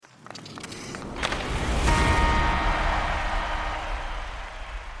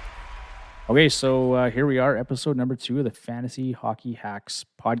Okay, so here we are, episode number 2 of the Fantasy Hockey Hacks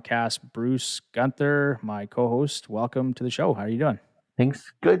podcast. Bruce Gunther, my co-host, welcome to the show. How are you doing?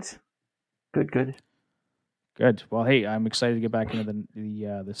 Thanks. Good. Good. Good. Well, hey, I'm excited to get back into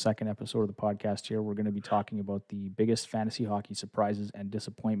the second episode of the podcast here. We're going to be talking about the biggest fantasy hockey surprises and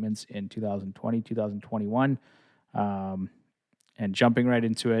disappointments in 2020, 2021. And jumping right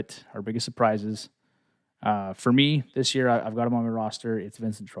into it, our biggest surprises. For me, this year, I've got him on my roster. It's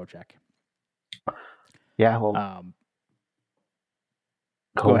Vincent Trocheck. Yeah, well,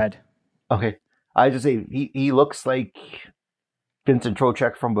 Go ahead. Okay. I just say he looks like Vincent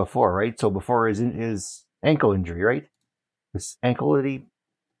Trocheck from before, right? So before his ankle injury, right? His ankle that he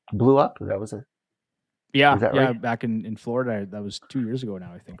blew up. That was it. Yeah, Is that yeah. right? Back in Florida, that was 2 years ago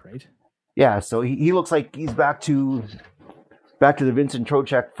now, I think, right? Yeah. So he looks like he's back to the Vincent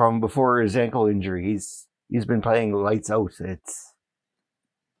Trocheck from before his ankle injury. He's been playing lights out. It's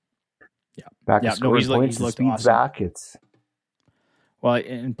back to scoring points. His speed's awesome. back. It's well,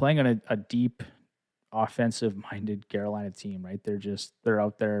 and playing on a deep, offensive-minded Carolina team, right? They're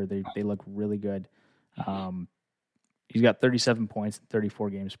out there. They look really good. He's got 37 points in 34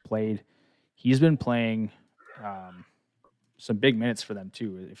 games played. He's been playing some big minutes for them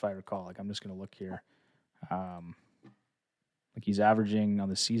too, if I recall. Like I'm just going to look here. Like he's averaging on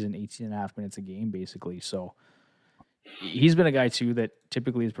the season 18 and a half minutes a game, basically. So he's been a guy too that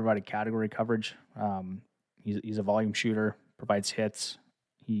typically has provided category coverage. He's a volume shooter, provides hits.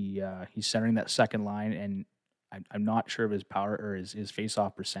 He's centering that second line, and I'm not sure of his power or his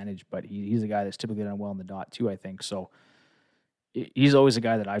face-off percentage, but he's a guy that's typically done well in the dot too, I think. So he's always a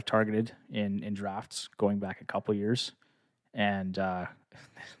guy that I've targeted in drafts going back a couple years. And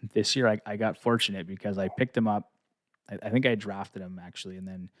this year I got fortunate because I picked him up. I think I drafted him actually, and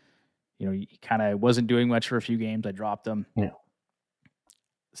then he kind of wasn't doing much for a few games. I dropped him.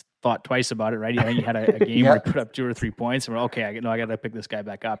 Thought twice about it, right? I think he had a game where he put up 2 or 3 points, and we're okay. I got to pick this guy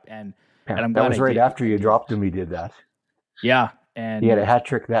back up, and I'm glad that was right after you dropped him. He did that. Yeah, and he had a hat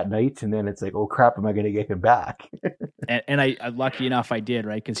trick that night, and then it's like, oh crap, am I going to get him back? and I lucky enough I did,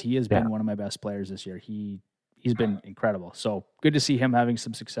 right? Because he has been one of my best players this year. He's been incredible. So good to see him having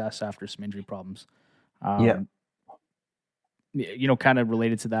some success after some injury problems. Kind of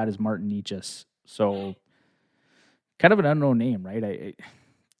related to that is Martin Necas. So kind of an unknown name, right?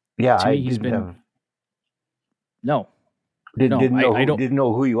 Didn't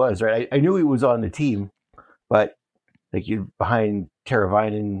know who he was, right? I knew he was on the team, but like you behind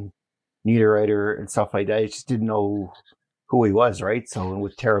Teravainen, Niederreiter, and stuff like that, I just didn't know who he was, right? So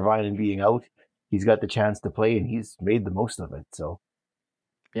with Teravainen being out, he's got the chance to play, and he's made the most of it. So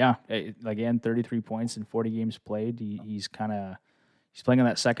yeah, again, 33 points in 40 games played. He's playing on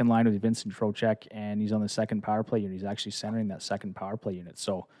that second line with Vincent Trocheck, and he's on the second power play unit. He's actually centering that second power play unit.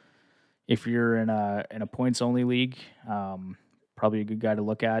 So if you're in a points only league, probably a good guy to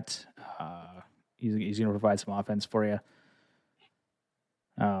look at. He's going to provide some offense for you.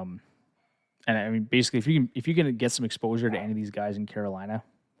 And I mean, basically, if you can get some exposure to any of these guys in Carolina,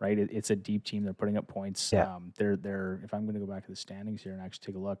 right? It's a deep team. They're putting up points. Yeah. They're if I'm going to go back to the standings here and actually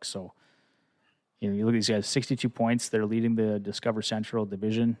take a look. So, you look at these guys, 62 points. They're leading the Discover Central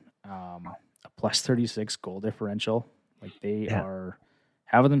Division, a plus 36 goal differential. Like they are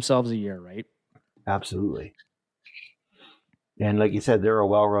having themselves a year, right? Absolutely. And like you said, they're a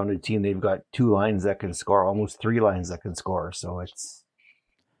well-rounded team. They've got 2 lines that can score, almost 3 lines that can score. So it's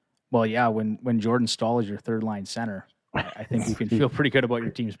well, yeah. When Jordan Staal is your third line center, I think you can feel pretty good about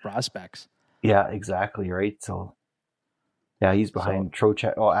your team's prospects. Yeah, exactly right. So yeah, he's behind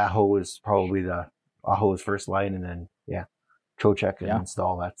Trocheck. Oh, Aho is probably Aho's first line, and then Trocheck and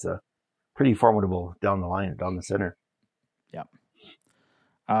Staal. That's a pretty formidable down the line, down the center. Yeah.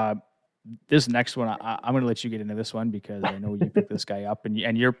 This next one, I'm going to let you get into this one because I know you picked this guy up,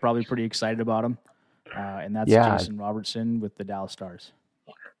 and you're probably pretty excited about him. And that's Jason Robertson with the Dallas Stars.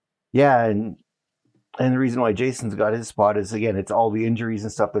 Yeah, and the reason why Jason's got his spot is, again, it's all the injuries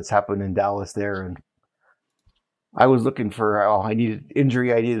and stuff that's happened in Dallas there. And I was looking for, I needed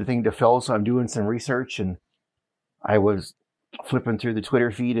a thing to fill, so I'm doing some research, and I was flipping through the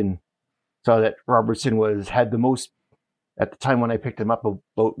Twitter feed and saw that Robertson had the most, at the time when I picked him up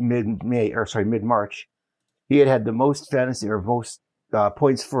about mid-March, he had the most fantasy or most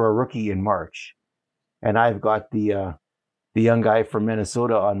points for a rookie in March. And I've got the young guy from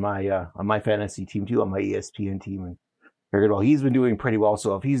Minnesota on my fantasy team too, on my ESPN team, and figured, well, he's been doing pretty well,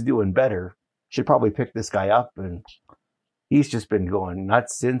 so if he's doing better, should probably pick this guy up. And he's just been going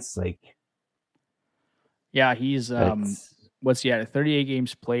nuts since. Yeah, he's 38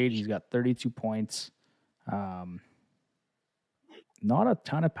 games played. He's got 32 points. not a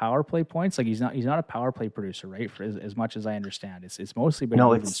ton of power play points. Like he's not a power play producer, right? For as much as I understand, it's mostly been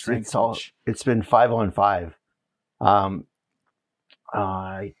No, even strength. it's been 5-on-5.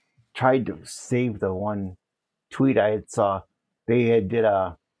 I tried to save the one tweet I had saw. They had did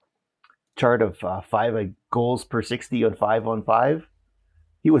a chart of 5 goals per 60 on 5-on-5.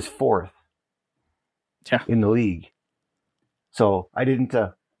 He was 4th in the league. So I didn't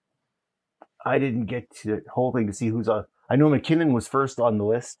get to the whole thing to see who's on. I know McKinnon was first on the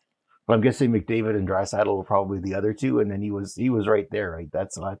list, but I'm guessing McDavid and Draisaitl were probably the other two, and then he was right there. Right,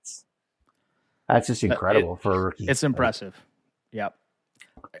 that's just incredible for a rookie. It's impressive. Yep.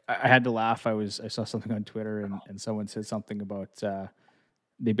 I had to laugh. I saw something on Twitter and someone said something about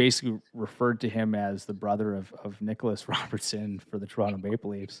they basically referred to him as the brother of Nicholas Robertson for the Toronto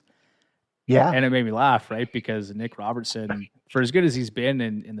Maple Leafs. Yeah. And it made me laugh, right? Because Nick Robertson, for as good as he's been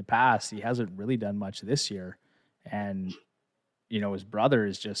in the past, he hasn't really done much this year. And, his brother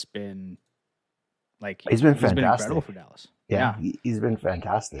has just been like, he's been fantastic. Been incredible for Dallas. Yeah. He's been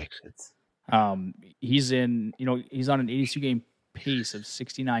fantastic. He's in, he's on an 82 game pace of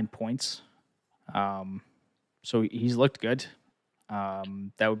 69 points. So he's looked good.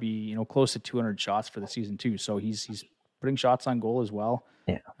 That would be, close to 200 shots for the season too. So he's putting shots on goal as well.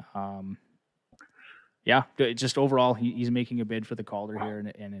 Yeah. Just overall, he's making a bid for the Calder here,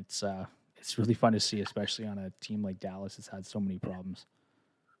 and it's really fun to see, especially on a team like Dallas that's had so many problems.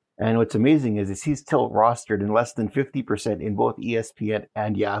 And what's amazing is he's still rostered in less than 50% in both ESPN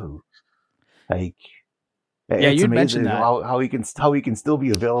and Yahoo. Like, it's amazing how he can still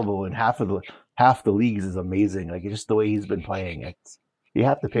be available in half the leagues is amazing. Like, just the way he's been playing, you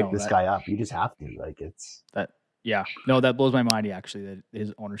have to pick this guy up. You just have to. Like, it's that. Yeah, no, that blows my mind actually that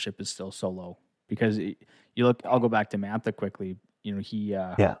his ownership is still so low. Because you look, I'll go back to Mantha quickly. He,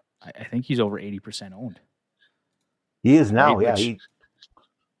 I think he's over 80% owned. He is now, right?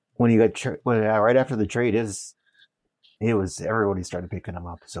 Right after the trade, everybody started picking him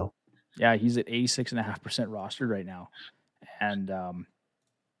up. So yeah, he's at 86.5% rostered right now, and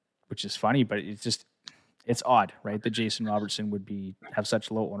which is funny, but it's odd, right? That Jason Robertson would have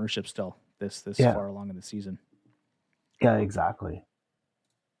such low ownership still this far along in the season. Yeah, exactly.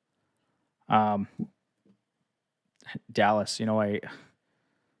 Dallas,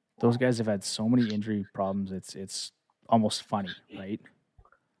 those guys have had so many injury problems. It's almost funny, right?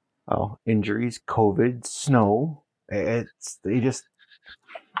 Oh, injuries, COVID, snow.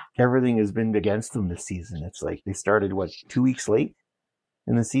 Everything has been against them this season. It's like they started 2 weeks late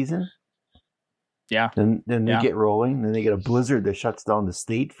in the season. Yeah. Then they get rolling. Then they get a blizzard that shuts down the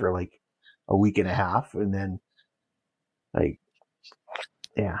state for like a week and a half, and then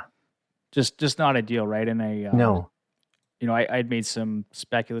just not ideal, right? And no. I'd made some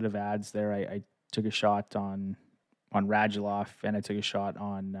speculative ads there. I took a shot on Radulov, and I took a shot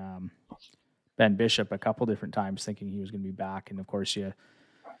on Ben Bishop a couple different times, thinking he was going to be back. And of course, you're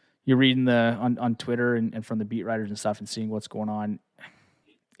reading on Twitter and from the beat writers and stuff, and seeing what's going on.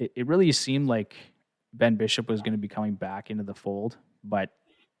 It really seemed like Ben Bishop was going to be coming back into the fold, but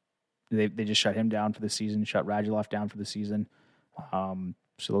they just shut him down for the season, shut Radulov down for the season.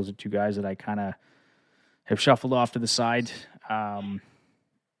 So those are two guys that I kind of have shuffled off to the side. I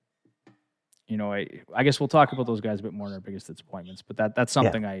guess we'll talk about those guys a bit more in our biggest disappointments, but that's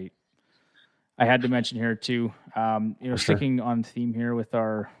something I had to mention here too. Sticking on theme here with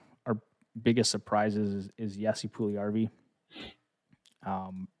our biggest surprises is Jesse Puljujärvi.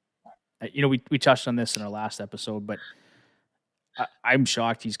 We touched on this in our last episode, but I'm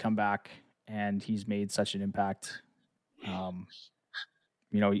shocked he's come back and he's made such an impact.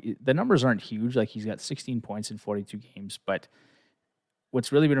 The numbers aren't huge. Like, he's got 16 points in 42 games, but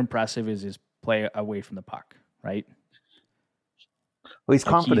what's really been impressive is his play away from the puck, right? Well, he's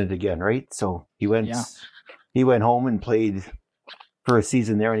confident again, right? So he went home and played for a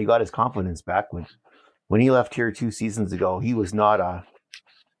season there, and he got his confidence back. When he left here 2 seasons ago, he was not a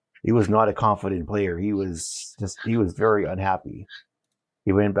confident player. He was very unhappy.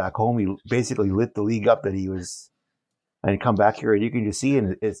 He went back home. He basically lit the league up that he was. And come back here, and you can just see,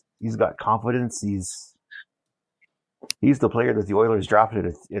 and he's got confidence. He's the player that the Oilers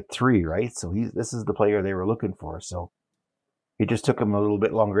drafted at 3, right? So this is the player they were looking for. So it just took him a little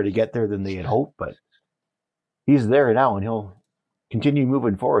bit longer to get there than they had hoped, but he's there now, and he'll continue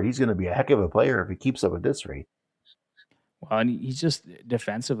moving forward. He's going to be a heck of a player if he keeps up at this rate. Well, and he's just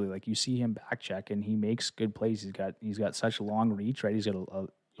defensively, like, you see him back check, and he makes good plays. He's got such long reach, right? He's got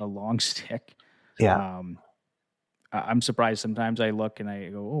a long stick. Yeah. I'm surprised sometimes I look and I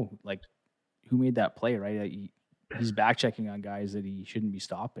go, oh, like, who made that play, right? He's back checking on guys that he shouldn't be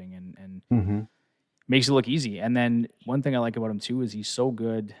stopping and makes it look easy. And then one thing I like about him too is he's so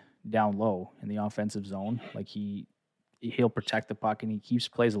good down low in the offensive zone. Like he'll protect the puck and he keeps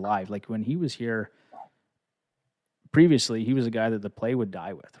plays alive. Like when he was here previously, he was a guy that the play would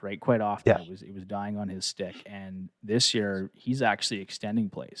die with, right? Quite often it was dying on his stick. And this year he's actually extending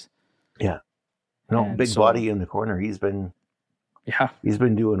plays. Yeah. No, and big body in the corner. He's been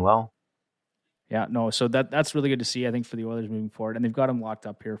doing well. Yeah, no, so that's really good to see, I think, for the Oilers moving forward. And they've got him locked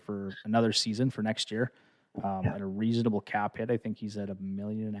up here for another season for next year at a reasonable cap hit. I think he's at $1.5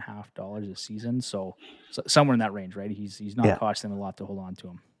 million a season. So somewhere in that range, right? He's not costing them a lot to hold on to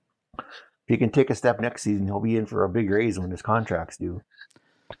him. If he can take a step next season, he'll be in for a big raise when his contract's due.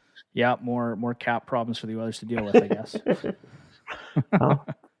 Yeah, more cap problems for the Oilers to deal with, I guess.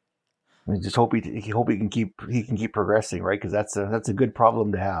 I just hope he can keep progressing, right? Because that's a good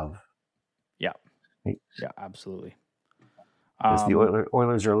problem to have. Yeah, absolutely. The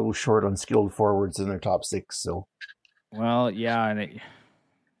Oilers are a little short on skilled forwards in their top six. So, well, yeah, and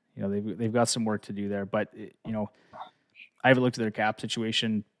they've got some work to do there. But I haven't looked at their cap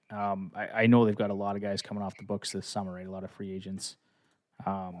situation. I know they've got a lot of guys coming off the books this summer, right? A lot of free agents,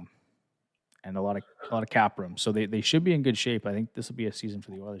 and a lot of cap room. So they should be in good shape. I think this will be a season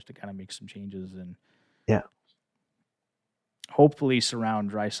for the Oilers to kind of make some changes and hopefully surround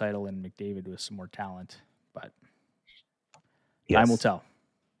Draisaitl and McDavid with some more talent, but time will tell.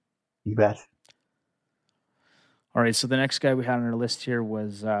 You bet. All right, so the next guy we had on our list here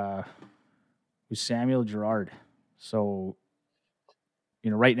was Samuel Girard. So,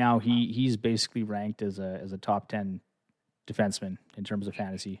 right now he's basically ranked as a top 10 defenseman in terms of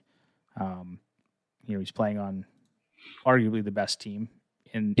fantasy. He's playing on arguably the best team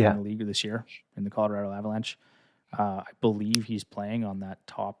in the league this year in the Colorado Avalanche. I believe he's playing on that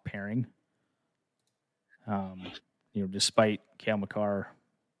top pairing. Despite Cale Makar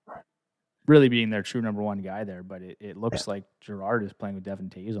really being their true number one guy there, but it looks like Girard is playing with Devon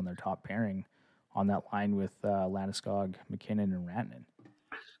Toews on their top pairing on that line with Landeskog, McKinnon, and Rantanen.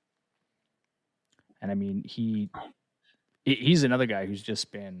 And I mean, he's another guy who's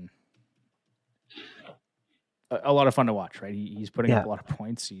just been a lot of fun to watch, right? He's putting up a lot of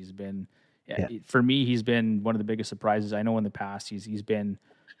points. He's been, for me, he's been one of the biggest surprises. I know in the past he's been,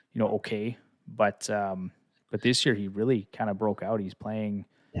 okay, but this year he really kind of broke out. He's playing.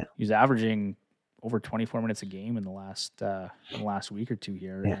 Yeah. He's averaging over 24 minutes a game in the last week or two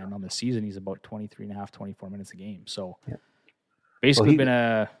here, and on the season he's about 24 minutes a game. So basically,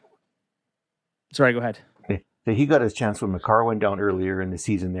 Sorry, go ahead. So he got his chance when Makar went down earlier in the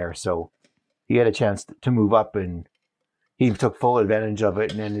season there, so he had a chance to move up, and he took full advantage of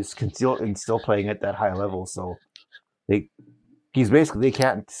it, and then is still playing at that high level. So he's basically, they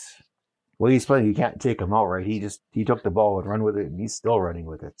can't. Well, he's playing. You can't take him out, right? He took the ball and run with it, and he's still running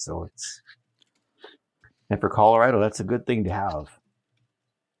with it. So and for Colorado, that's a good thing to have.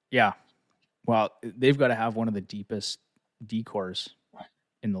 Yeah, well, they've got to have one of the deepest D-cores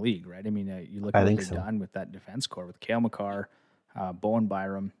in the league, right? I mean, you look at what they've done with that defense core with Cale Makar, Bowen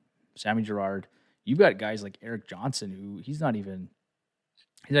Byram, Sammy Girard. You've got guys like Eric Johnson, who he's not even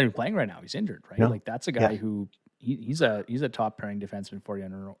playing right now. He's injured, right? No. Like that's a guy who he's a top pairing defenseman for you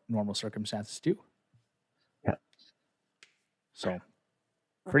under normal circumstances too. Yeah. So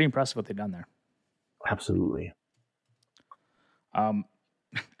pretty impressive what they've done there. Absolutely. I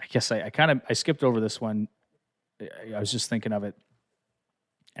guess I skipped over this one. I was just thinking of it,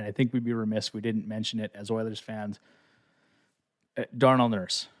 and I think we'd be remiss if we didn't mention it as Oilers fans. Darnell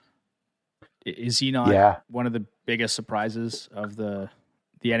Nurse. Is he not one of the biggest surprises of the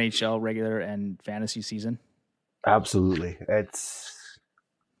NHL regular and fantasy season? Absolutely.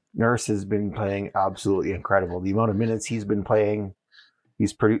 Nurse has been playing absolutely incredible. The amount of minutes he's been playing,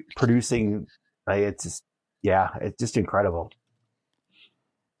 he's producing. It's just incredible.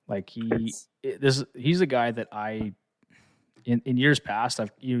 Like he's a guy that in years past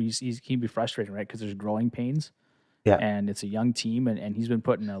he can be frustrating, right? Because there's growing pains. Yeah. And it's a young team, and he's been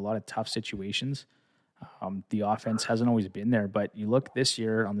put in a lot of tough situations. The offense hasn't always been there, but you look this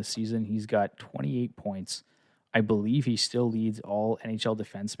year on the season, he's got 28 points. I believe he still leads all NHL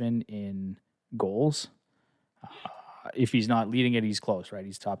defensemen in goals. If he's not leading it, he's close, right?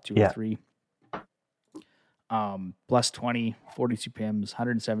 He's top 2 or 3. Plus 20, 42 PIMs,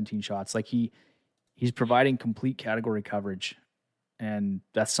 117 shots. Like he's providing complete category coverage, and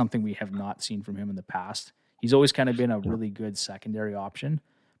that's something we have not seen from him in the past. He's always kind of been a really good secondary option,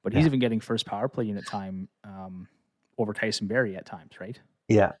 but he's even getting first power play unit time over Tyson Barrie at times, right?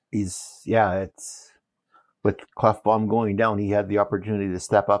 Yeah, it's with Klefbom going down, he had the opportunity to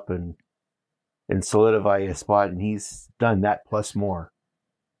step up and solidify his spot, and he's done that plus more.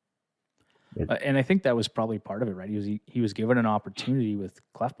 And I think that was probably part of it, right? He was given an opportunity with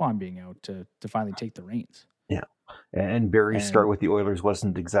Klefbom being out to finally take the reins. Yeah, and Barry's start with the Oilers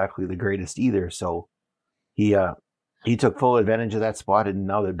wasn't exactly the greatest either. So he took full advantage of that spot, and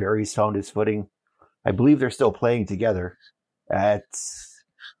now that Barry's found his footing, I believe they're still playing together.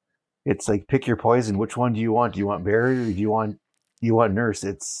 It's like pick your poison. Which one do you want? Do you want Barry or do you want Nurse?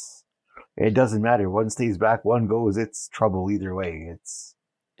 It doesn't matter. One stays back, one goes. It's trouble either way.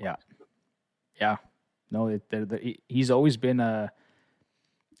 Yeah. No, he's always been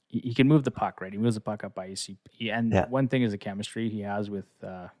he can move the puck, right? He moves the puck up ice. One thing is the chemistry he has with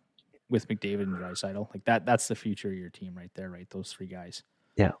McDavid and Draisaitl. Like that's the future of your team right there, right? Those three guys.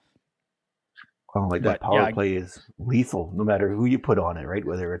 Yeah. Well, that power play is lethal, no matter who you put on it, right?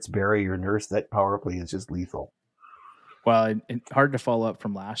 Whether it's Barry or Nurse, that power play is just lethal. Well, hard to follow up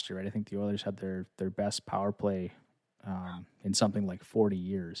from last year, right? I think the Oilers had their best power play in something like 40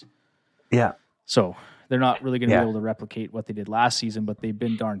 years. Yeah. So they're not really going to be able to replicate what they did last season, but they've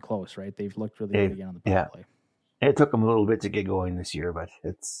been darn close, right? They've looked really good again on the power play. It took them a little bit to get going this year, but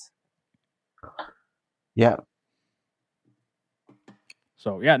yeah.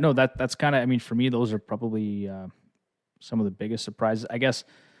 So, that's kind of, I mean, for me, those are probably some of the biggest surprises. I guess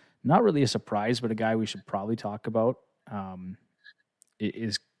not really a surprise, but a guy we should probably talk about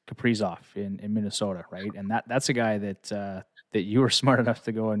is Kaprizov in Minnesota, right? And that's a guy that you were smart enough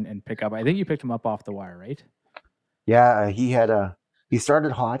to go and pick up. I think you picked him up off the wire, right? Yeah, he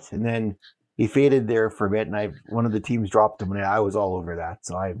started hot and then he faded there for a bit, and one of the teams dropped him, and I was all over that.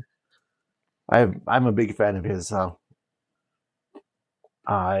 So I'm a big fan of his.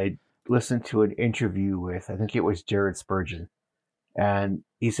 I listened to an interview with, I think it was Jared Spurgeon, and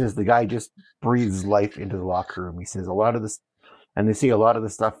he says the guy just breathes life into the locker room. He says a lot of this, and they see a lot of the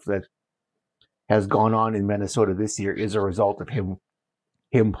stuff that has gone on in Minnesota this year is a result of him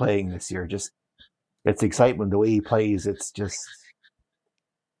playing this year. Just it's excitement, the way he plays. It's just,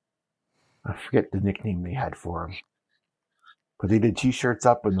 I forget the nickname they had for him, but they did T-shirts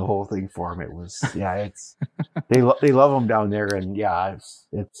up and the whole thing for him. It was, it's they love him down there, and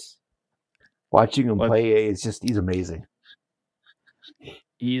it's watching him play. It's just, he's amazing.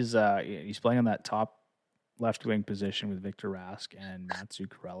 He's playing on that top left wing position with Victor Rask and Mats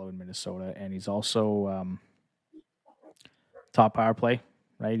Zuccarello in Minnesota, and he's also top power play,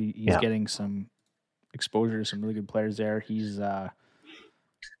 right? He's getting some exposure to some really good players there. He's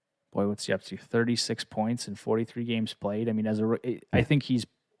what's he up to? 36 points in 43 games played. I mean, I think he's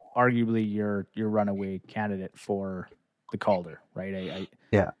arguably your runaway candidate for the Calder, right?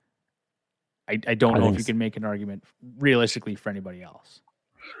 I don't know if you can make an argument realistically for anybody else.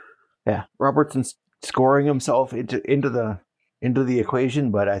 Yeah, Robertson's scoring himself into the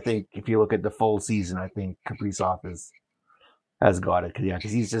equation, but I think if you look at the full season, I think Kaprizov has got it.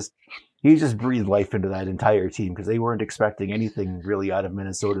 Because he's just breathed life into that entire team, because they weren't expecting anything really out of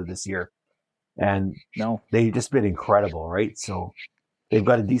Minnesota this year, and they've just been incredible, right? So they've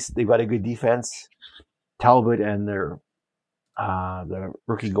got a good defense. Talbot and their the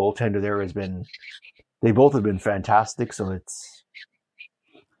rookie goaltender there they both have been fantastic. So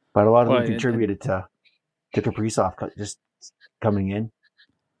but a lot of them contributed to Kaprizov just coming in.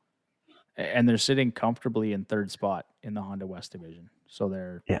 And they're sitting comfortably in third spot in the Honda West division. So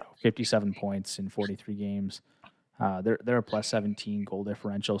they're 57 points in 43 games. They're a plus 17 goal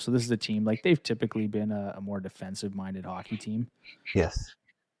differential. So this is a team, like, they've typically been a more defensive-minded hockey team. Yes.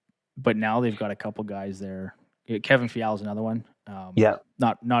 But now they've got a couple guys there. Kevin Fiala is another one.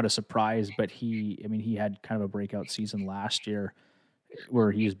 Not a surprise, but he had kind of a breakout season last year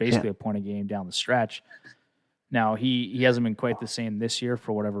where he was basically a point a game down the stretch. Now, he hasn't been quite the same this year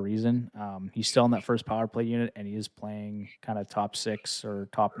for whatever reason. He's still in that first power play unit, and he is playing kind of top 6 or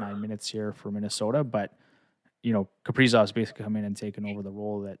top 9 minutes here for Minnesota. But, Kaprizov's basically come in and taken over the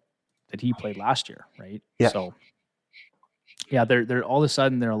role that he played last year, right? Yeah. So, they're all of a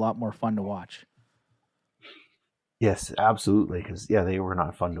sudden they're a lot more fun to watch. Yes, absolutely. Because they were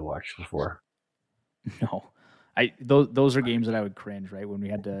not fun to watch before. No. Those are games that I would cringe, right? When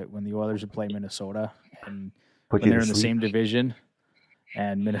the Oilers would play Minnesota, and when they're in the same division,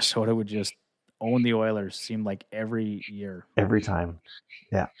 and Minnesota would just own the Oilers, seemed like every year, every time.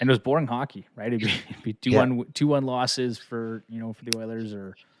 Yeah, and it was boring hockey, right? It'd be 2-1 losses for the Oilers,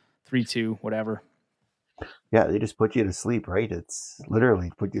 or 3-2, whatever. Yeah, they just put you to sleep, right? It's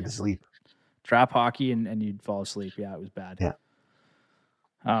literally put you to sleep. Trap hockey, and you'd fall asleep. Yeah, it was bad. Yeah.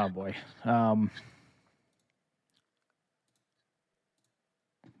 Oh boy.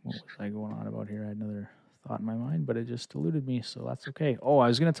 What was I going on about here? I had another thought in my mind, but it just eluded me, so that's okay. Oh, I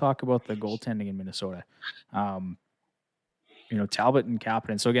was going to talk about the goaltending in Minnesota. Talbot and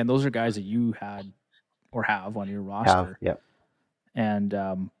Kapanen. So again, those are guys that you had or have on your roster. Yep.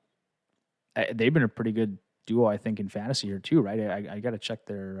 And they've been a pretty good duo, I think, in fantasy here too, right? I got to check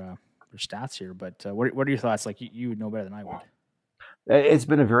their stats here, but what are your thoughts? Like you would know better than I would. It's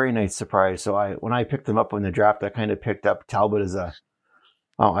been a very nice surprise. So when I picked them up in the draft, I kind of picked up Talbot as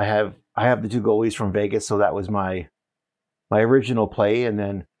I have the two goalies from Vegas, so that was my original play, and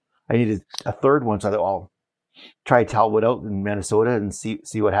then I needed a third one, so I thought, I'll try Talbot out in Minnesota and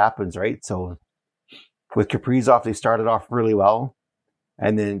see what happens, right? So with Kaprizov, they started off really well,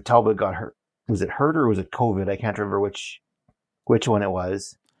 and then Talbot got hurt. Was it hurt or was it COVID? I can't remember which one it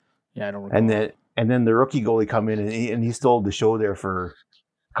was. Yeah, I don't recall. And then the rookie goalie come in and he stole the show there for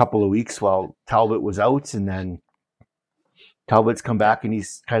a couple of weeks while Talbot was out, and then Talbot's come back and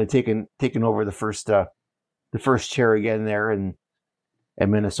he's kind of taken over the first chair again there in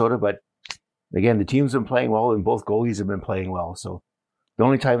Minnesota. But again, the team's been playing well and both goalies have been playing well. So the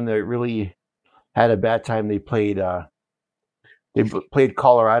only time they really had a bad time, they played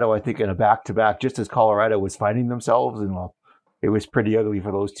Colorado, I think, in a back-to-back, just as Colorado was finding themselves, and it was pretty ugly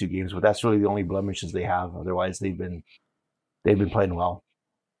for those two games. But that's really the only blemishes they have. Otherwise, they've been playing well.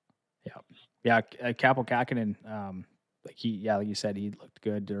 Yeah. Kaapo Kähkönen, like you said, he looked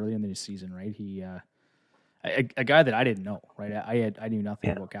good early in the season, right? He a guy that I didn't know, right? I knew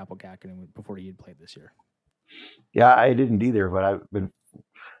nothing about Kaapo Kähkönen before he had played this year. Yeah, I didn't either, but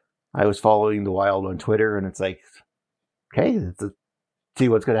I was following the Wild on Twitter, and it's like, okay, let's see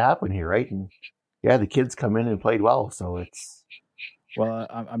what's going to happen here, right? And yeah, the kids come in and played well, so it's. Well,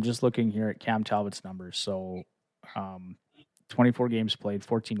 I'm just looking here at Cam Talbot's numbers. So, 24 games played,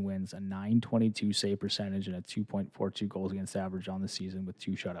 14 wins, a .922 save percentage, and a 2.42 goals against average on the season with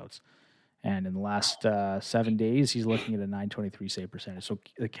 2 shutouts. And in the last 7 days, he's looking at a .923 save percentage. So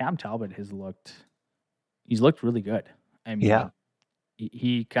the Cam Talbot he's looked really good. I mean, yeah.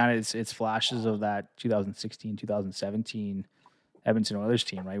 He kind of it's flashes of that 2016, 2017 Edmonton Oilers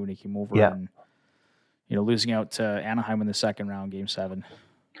team, right? When he came over and losing out to Anaheim in the second round, Game 7.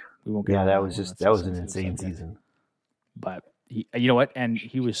 We won't get that was an insane season. But you know what? And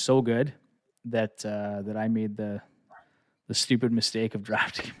he was so good that I made the stupid mistake of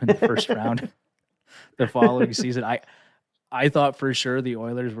drafting him in the first round the following season. I thought for sure the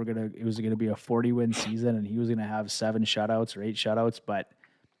Oilers it was gonna be a 40-win season and he was gonna have 7 shutouts or 8 shutouts, but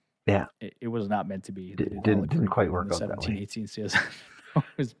it was not meant to be. It didn't quite work out that way. 17-18 season. It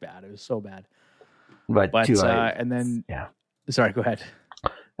was bad. It was so bad. But and then sorry, go ahead.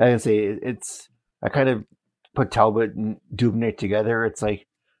 I can say I kind of put Talbot and Dubnyk together. It's like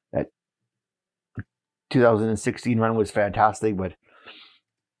that 2016 run was fantastic, but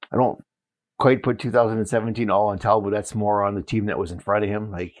I don't quite put 2017 all on Talbot. That's more on the team that was in front of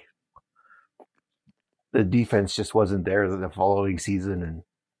him. Like the defense just wasn't there the following season, and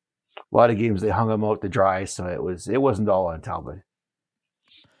a lot of games they hung him out to dry. So it wasn't all on Talbot.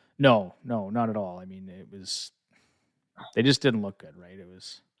 No, not at all. I mean, they just didn't look good, right? It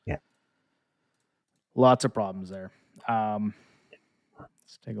was lots of problems there.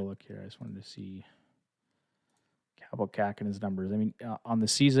 Let's take a look here. I just wanted to see Kaapo Kähkönen's numbers. I mean, on the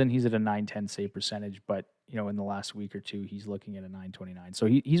season, he's at a .910 save percentage, but in the last week or two, he's looking at a .929. So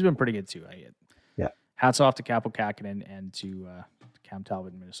he's been pretty good too. Hats off to Kaapo Kähkönen and to Cam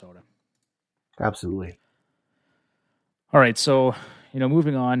Talbot in Minnesota. Absolutely. All right, so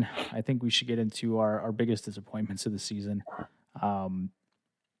moving on, I think we should get into our biggest disappointments of the season. I'm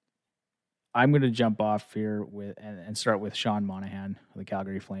going to jump off here and start with Sean Monahan of the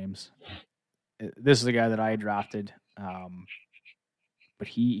Calgary Flames. This is a guy that I drafted, but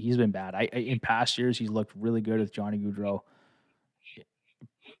he's been bad. In past years, he's looked really good with Johnny Gaudreau.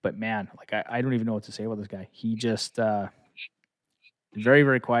 But man, like I don't even know what to say about this guy. He just very,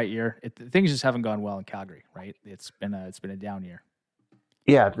 very quiet year. Things just haven't gone well in Calgary, right? It's been a down year.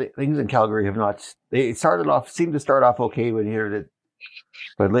 Yeah, things in Calgary have not. They seemed to start off okay when you hear that,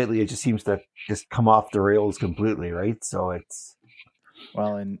 but lately it just seems to just come off the rails completely, right? So it's.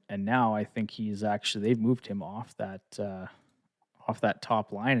 Well, and now I think they've moved him off that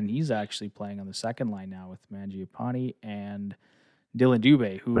top line, and he's actually playing on the second line now with Mangiapane and Dylan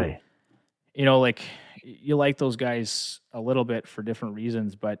Dubé, who, right. You like those guys a little bit for different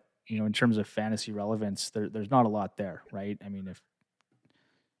reasons, but in terms of fantasy relevance, there's not a lot there, right? I mean,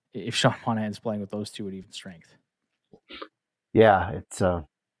 if Sean Monahan's playing with those two at even strength. Yeah, it's so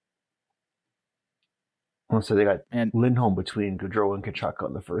they got Lindholm between Gaudreau and Tkachuk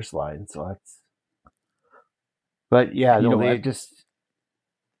on the first line, so that's. But yeah, they just.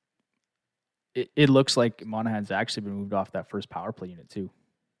 It looks like Monahan's actually been moved off that first power play unit too,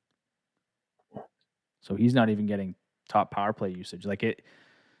 so he's not even getting top power play usage. Like it,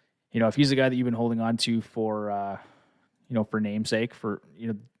 if he's a guy that you've been holding on to for, for namesake, for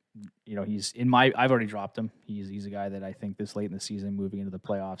he's in my. I've already dropped him. He's a guy that I think this late in the season, moving into the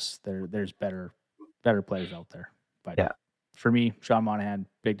playoffs, there's better players out there. But yeah, for me, Sean Monahan,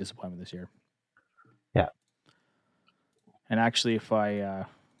 big disappointment this year. Yeah, and actually, if I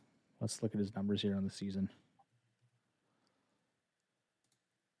let's look at his numbers here on the season.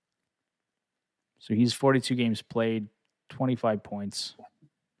 So he's 42 games played, 25 points,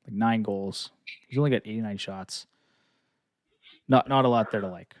 like 9 goals. He's only got 89 shots. Not a lot there to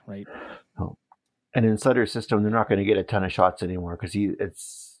like, right? Oh. And in Sutter's system, they're not going to get a ton of shots anymore because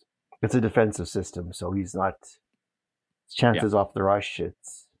it's a defensive system, so he's not. His chances off the rush,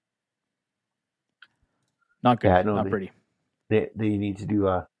 it's not good. Yeah, no, not pretty. They need to do.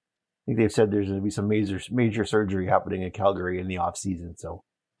 I think they've said there's going to be some major surgery happening in Calgary in the off season. So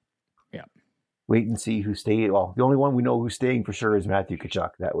yeah. Wait and see who stays. Well, the only one we know who's staying for sure is Matthew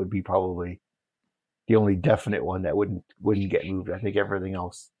Tkachuk. That would be probably the only definite one that wouldn't get moved. I think everything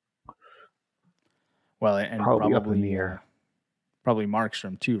else. Well, and probably up in the air. Probably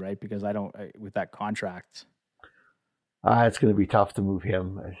Markstrom too, right? Because with that contract. It's going to be tough to move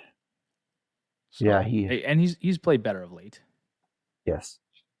him. So, yeah, he's played better of late. Yes.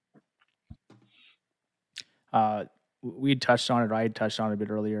 We touched on it. I had touched on it a bit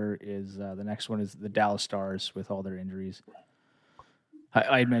earlier. Is the next one is the Dallas Stars with all their injuries.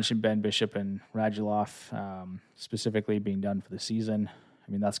 I had mentioned Ben Bishop and Radulov specifically being done for the season.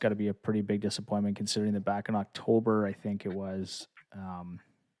 I mean, that's got to be a pretty big disappointment considering that back in October, I think it was,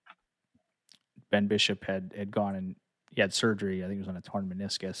 Ben Bishop had gone and he had surgery. I think it was on a torn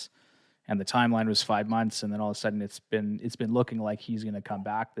meniscus, and the timeline was 5 months. And then all of a sudden, it's been looking like he's going to come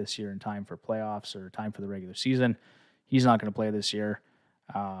back this year in time for playoffs or time for the regular season. He's not going to play this year.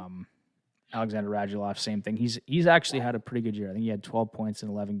 Alexander Radulov, same thing. He's actually had a pretty good year. I think he had 12 points in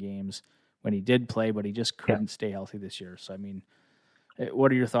 11 games when he did play, but he just couldn't stay healthy this year. So, I mean,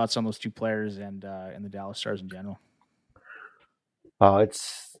 what are your thoughts on those two players and the Dallas Stars in general?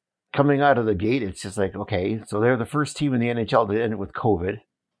 It's coming out of the gate. It's just like, okay, so they're the first team in the NHL to end it with COVID.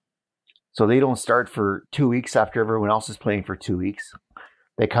 So they don't start for 2 weeks after everyone else is playing for 2 weeks.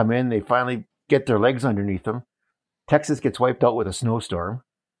 They come in, they finally get their legs underneath them. Texas gets wiped out with a snowstorm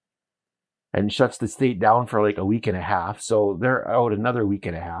and shuts the state down for like a week and a half. So they're out another week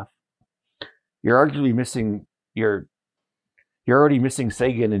and a half. You're arguably missing you're already missing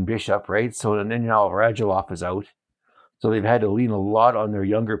Sagan and Bishop, right? So and then now Radulov is out. So they've had to lean a lot on their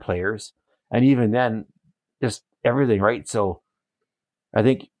younger players. And even then, just everything, right? So I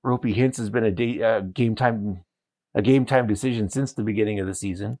think Roope Hintz has been a game time decision since the beginning of the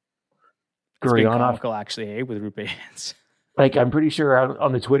season. It's been comical, actually, with Roope Hintz. Like, I'm pretty sure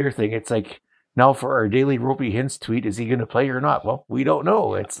on the Twitter thing, it's like, now for our daily Roope Hintz tweet, is he going to play or not? Well, we don't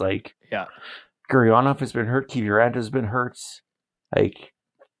know. It's like, Gurionov has been hurt. Kiviranta has been hurt. Like,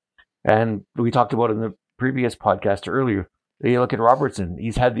 and we talked about in the previous podcast earlier, you look at Robertson.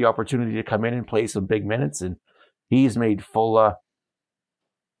 He's had the opportunity to come in and play some big minutes, and he's made full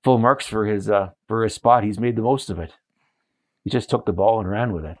marks for his spot. He's made the most of it. He just took the ball and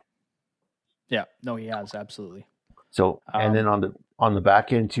ran with it. Yeah, no, he has, absolutely. So, and then on the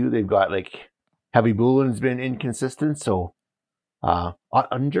back end too, they've got like Heavy Boolin's been inconsistent. So,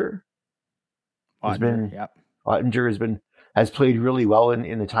 Ottinger has played really well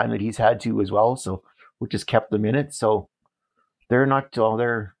in the time that he's had to as well. So, which has kept them in it. So, they're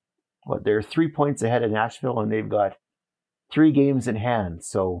 3 points ahead of Nashville, and they've got 3 games in hand.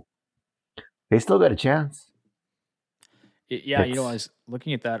 So, they still got a chance. Yeah, I was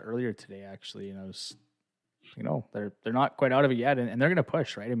looking at that earlier today, actually, and I was, they're not quite out of it yet, and they're going to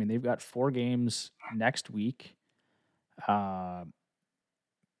push, right? I mean, they've got 4 games next week. I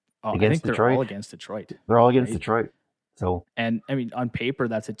think they're all against Detroit. They're all against Detroit. So, and I mean, on paper,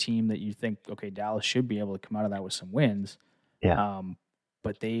 that's a team that you think, okay, Dallas should be able to come out of that with some wins. Yeah.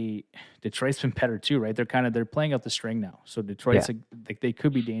 But Detroit's been better too, right? They're playing out the string now. So Detroit's they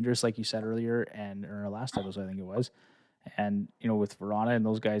could be dangerous, like you said earlier, and in our last episode, I think it was. And, with Verona and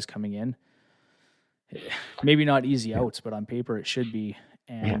those guys coming in, maybe not easy outs, but on paper it should be.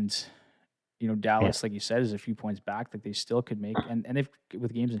 And, Dallas, like you said, is a few points back that they still could make, and they've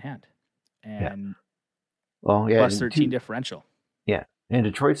with games in hand. And plus 13 differential. Yeah. And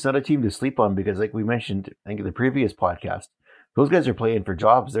Detroit's not a team to sleep on because, like we mentioned, I think in the previous podcast, those guys are playing for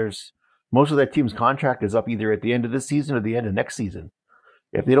jobs. Most of that team's contract is up either at the end of this season or the end of next season.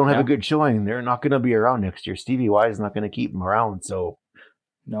 If they don't have a good showing, they're not going to be around next year. Stevie Y is not going to keep them around. So,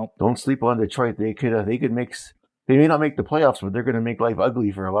 don't sleep on Detroit. They may not make the playoffs, but they're going to make life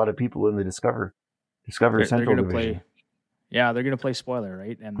ugly for a lot of people in the Discover Central Division. Yeah, they're going to play spoiler,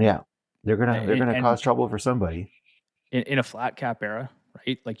 right? And Yeah, they're gonna and cause trouble for somebody. in a flat cap era,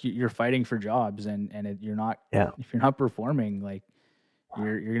 right? Like you're fighting for jobs, and you're not, Yeah, if you're not performing, like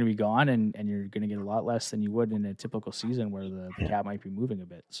you're going to be gone, and you're going to get a lot less than you would in a typical season where the yeah, cap might be moving a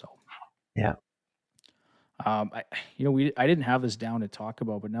bit. So, yeah. I I didn't have this down to talk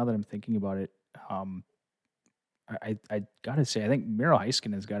about, but now that I'm thinking about it, um, I gotta say I think Miro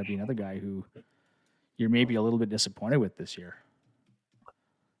Heiskanen has got to be another guy who you're maybe a little bit disappointed with this year.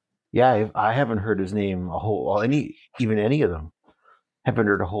 Yeah, I haven't heard his name a whole well, any of them. Haven't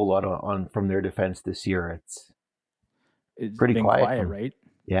heard a whole lot on from their defense this year. It's It's pretty been quiet quiet, from right?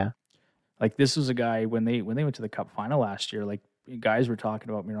 yeah, Like this was a guy when they went to the Cup final last year. Like guys were talking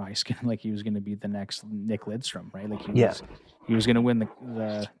about Miro Heiskanen like he was going to be the next Nick Lidstrom, right? Like yeah, he was going to win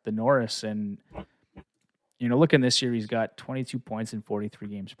the Norris, and looking this year, he's got 22 points in 43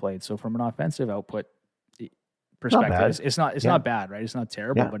 games played. So from an offensive output not perspective, bad. it's Yeah, not bad, right? It's not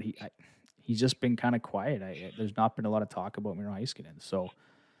terrible, yeah, but he's just been kind of quiet. There's not been a lot of talk about Miro Heiskanen. So,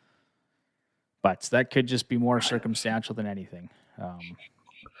 but that could just be more circumstantial than anything.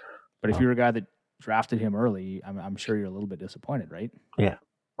 But if you're a guy that drafted him early, I'm sure you're a little bit disappointed, right? yeah,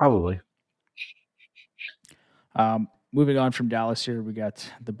 probably. Moving on from Dallas here, we got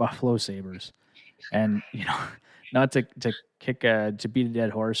the Buffalo Sabres, and not to to beat a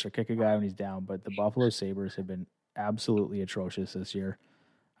dead horse or kick a guy when he's down, but the Buffalo Sabres have been absolutely atrocious this year.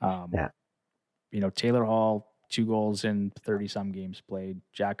 Um, Yeah, Taylor Hall, 2 goals in 30 some games played.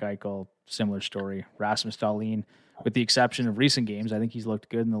 Jack Eichel, similar story. Rasmus Dahlin, with the exception of recent games, I think he's looked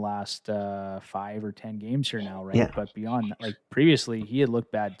good in the last 5 or 10 games here now, right? yeah, But beyond, like previously, he had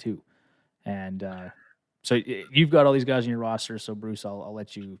looked bad too. And so you've got all these guys in your roster. So Bruce, I'll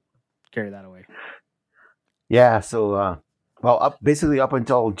let you carry that away. yeah. So, well, basically up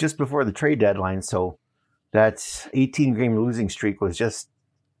until just before the trade deadline. So that 18 game losing streak was just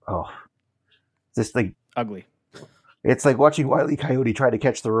just like Ugly. it's like watching Wile E. Coyote try to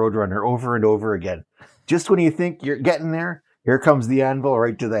catch the Roadrunner over and over again. Just when you think you're getting there, here comes the anvil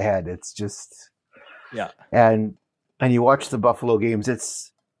right to the head. It's just Yeah. and you watch the Buffalo games.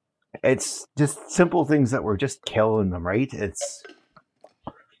 It's just simple things that were just killing them, right?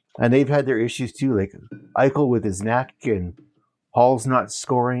 And they've had their issues too, like Eichel with his neck and Hall's not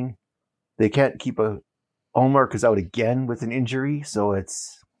scoring. They can't keep Ullmark is out again with an injury, so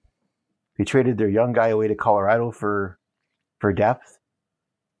they traded their young guy away to Colorado for depth.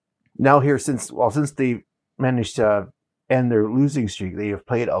 Now here since they managed to end their losing streak, they have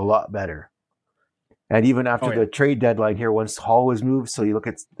played a lot better. And even after the trade deadline here, once Hall was moved, so you look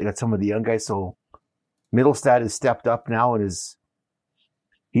at they got some of the young guys. So Middlestad has stepped up now and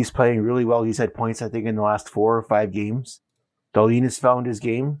he's playing really well. He's had points, I think, in the last 4 or 5 games. Dahlin has found his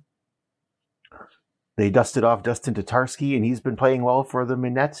game. They dusted off Dustin Tatarski, and he's been playing well for them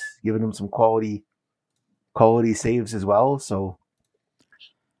in net, giving them some quality saves as well. So,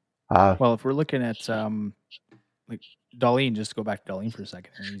 well, if we're looking at like Dahlin, just to go back to Dahlin for a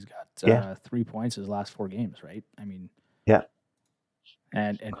second, and he's got 3 points his last 4 games, right? I mean, yeah,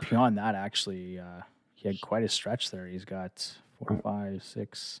 and beyond that, actually, he had quite a stretch there. He's got 4, 5,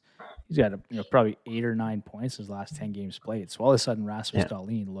 6. He's got probably 8 or 9 points his last 10 games played. So all of a sudden, Rasmus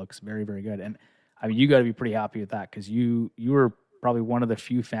Dahlin looks very, very good. And I mean, you got to be pretty happy with that because you were probably one of the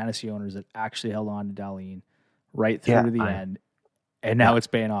few fantasy owners that actually held on to Dahlin right through to the end, and now it's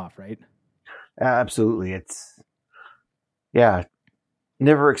paying off, right? Absolutely,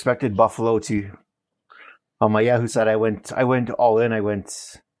 never expected Buffalo to. On my Yahoo side, I went all in. I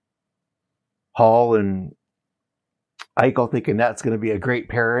went Hall and Eichel, thinking that's going to be a great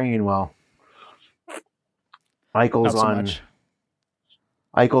pairing, and well, Eichel's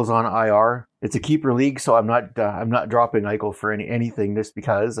on IR. It's a keeper league, so I'm not dropping Eichel for anything just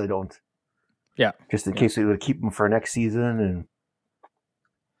because I don't. Yeah. Just in case we would keep him for next season,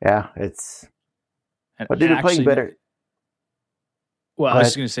 and but they're playing better. Well, I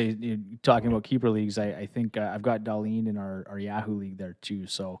was going to say, talking about keeper leagues, I think I've got Dahlin in our Yahoo league there too.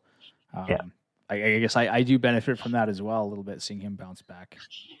 So, I guess I do benefit from that as well a little bit, seeing him bounce back.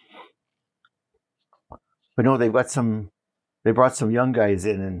 But no, they brought some young guys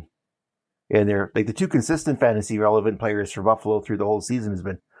in, and they're like the 2 consistent fantasy relevant players for Buffalo through the whole season has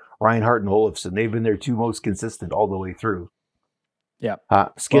been Reinhart and Olofsson. They've been their 2 most consistent all the way through. Yeah.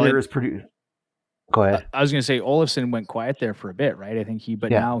 Skinner is pretty. Go ahead. I was going to say Olofsson went quiet there for a bit, right? I think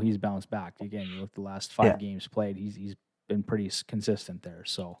now he's bounced back again. You look at the last 5 games played, he's been pretty consistent there.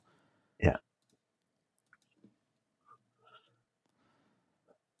 So yeah.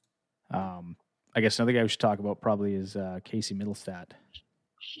 I guess another guy we should talk about probably is Casey Middlestat.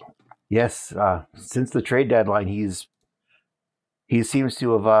 Yes, since the trade deadline, he's he seems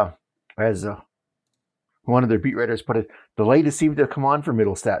to have, as one of their beat writers put it, the light has seemed to have come on for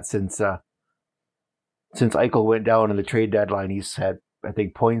Middlestat since Eichel went down in the trade deadline. He's had, I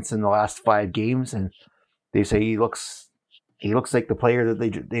think, points in the last 5 games, and they say he looks like the player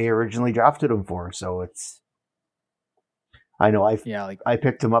that they originally drafted him for. So it's, I know I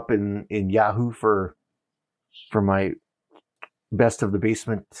picked him up in Yahoo for my best of the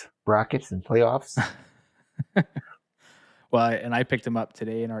basement brackets and playoffs. Well, and I picked him up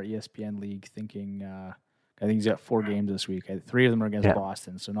today in our ESPN league, thinking I think he's got 4 games this week. 3 of them are against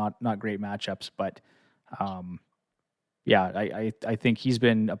Boston, so not great matchups. But I think he's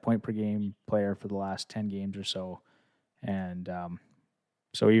been a point per game player for the last 10 games or so, and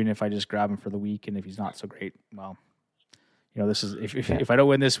so even if I just grab him for the week, and if he's not so great, well, this is if I don't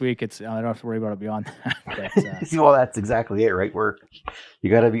win this week, it's I don't have to worry about it beyond that. But, well, that's exactly it, right? Where you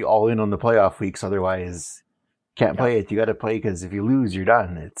got to be all in on the playoff weeks, otherwise can't play it. You got to play because if you lose, you're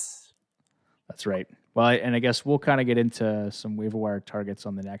done. That's right. Well, and I guess we'll kind of get into some waiver wire targets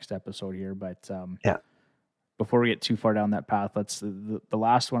on the next episode here, but before we get too far down that path, the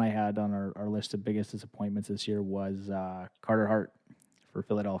last one I had on our list of biggest disappointments this year was Carter Hart for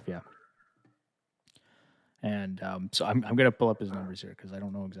Philadelphia. And so I'm going to pull up his numbers here because I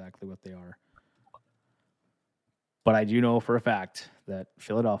don't know exactly what they are. But I do know for a fact that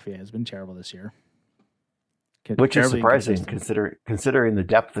Philadelphia has been terrible this year. Which is surprising considering the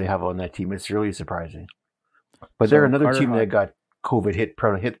depth they have on that team. It's really surprising. But they're another team that got COVID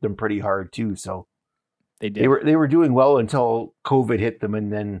hit them pretty hard too. So they did. They were doing well until COVID hit them,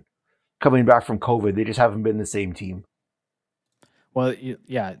 and then coming back from COVID, they just haven't been the same team. Well, you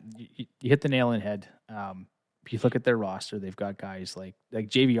hit the nail on the head. If you look at their roster, they've got guys like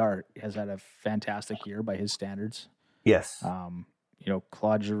JVR has had a fantastic year by his standards. Yes.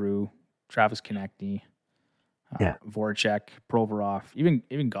 Claude Giroux, Travis Konechny, Voracek, Provorov,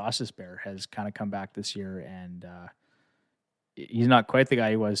 even Gostisbehere has kind of come back this year, and he's not quite the guy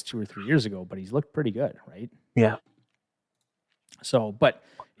he was 2 or 3 years ago, but he's looked pretty good, right? Yeah. So, but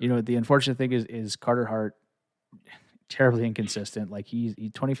the unfortunate thing is Carter Hart terribly inconsistent. Like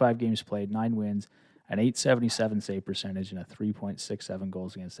he 25 games played, 9 wins, an .877 save percentage, and a 3.67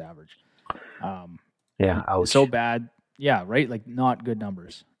 goals against average. Ouch. So bad. Yeah, right. Like not good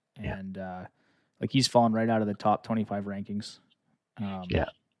numbers, and like he's fallen right out of the top 25 rankings.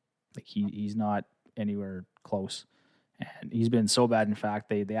 Like he's not anywhere close, and he's been so bad. In fact,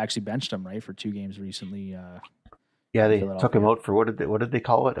 they actually benched him right for 2 games recently. They took him out for what did they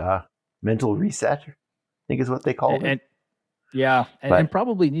call it? Mental reset, I think is what they called it. And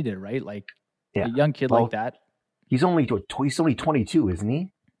probably needed, right? Like a young kid like that. He's only 22, isn't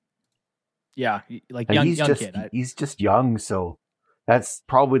he? Yeah, like young kid. He's just young, so that's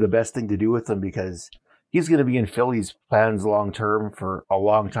probably the best thing to do with him because he's going to be in Philly's plans long term for a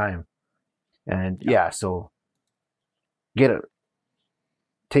long time. And so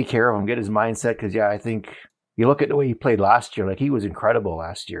take care of him, get his mindset because I think you look at the way he played last year, like he was incredible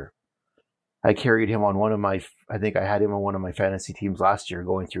last year. I carried him on I think I had him on one of my fantasy teams last year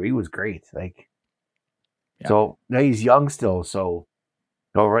going through. He was great. So now he's young still. So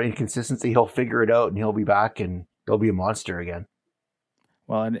running consistency, he'll figure it out and he'll be back and he'll be a monster again.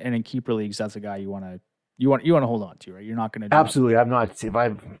 Well, and in keeper leagues, that's a guy you want to hold on to, right? You're not going to absolutely. I'm not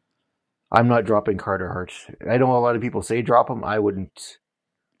dropping Carter Hart. I know a lot of people say drop him. I wouldn't.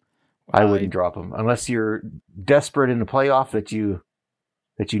 I wouldn't drop him unless you're desperate in the playoff that you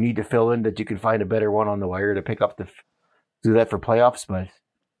need to fill in, that you can find a better one on the wire to pick up do that for playoffs. But if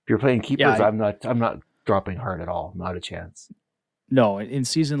you're playing keepers, I'm not dropping Hart at all. Not a chance. No, in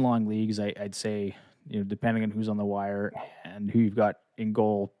season long leagues, I'd say depending on who's on the wire and who you've got in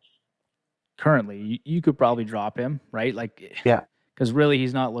goal currently, you could probably drop him, right? Because really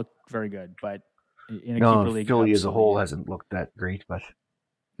he's not looked very good. But in a keeper league, Philly as a whole hasn't looked that great. But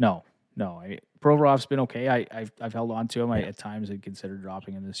no. Provorov's been okay. I've held on to him. At times I considered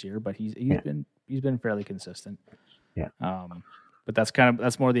dropping him this year, but he's been fairly consistent. Yeah. But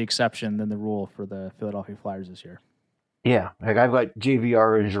that's more the exception than the rule for the Philadelphia Flyers this year. Yeah, like I've got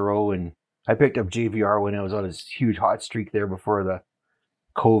JVR and Giroux, and I picked up JVR when I was on his huge hot streak there before the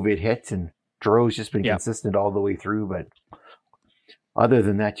COVID hit, and Giroux's just been consistent all the way through. But other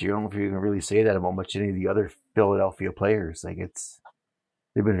than that, you don't know if you can really say that about much any of the other Philadelphia players.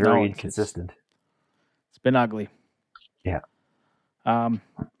 They've been very inconsistent. It's been ugly. Yeah.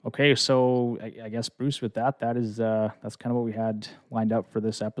 Okay, so I guess Bruce, with that's kind of what we had lined up for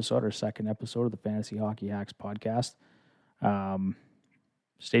this episode, our second episode of the Fantasy Hockey Hacks podcast.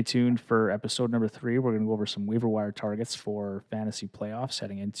 Stay tuned for episode number 3. We're going to go over some waiver wire targets for fantasy playoffs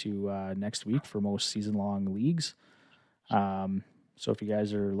heading into next week for most season long leagues. So if you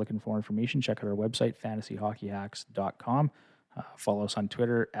guys are looking for information, check out our website, fantasyhockeyhacks.com. Follow us on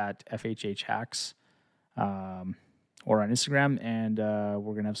Twitter at FHHHacks or on Instagram. And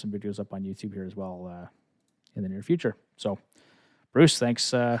we're going to have some videos up on YouTube here as well in the near future. So, Bruce,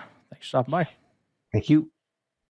 thanks for stopping by. Thank you.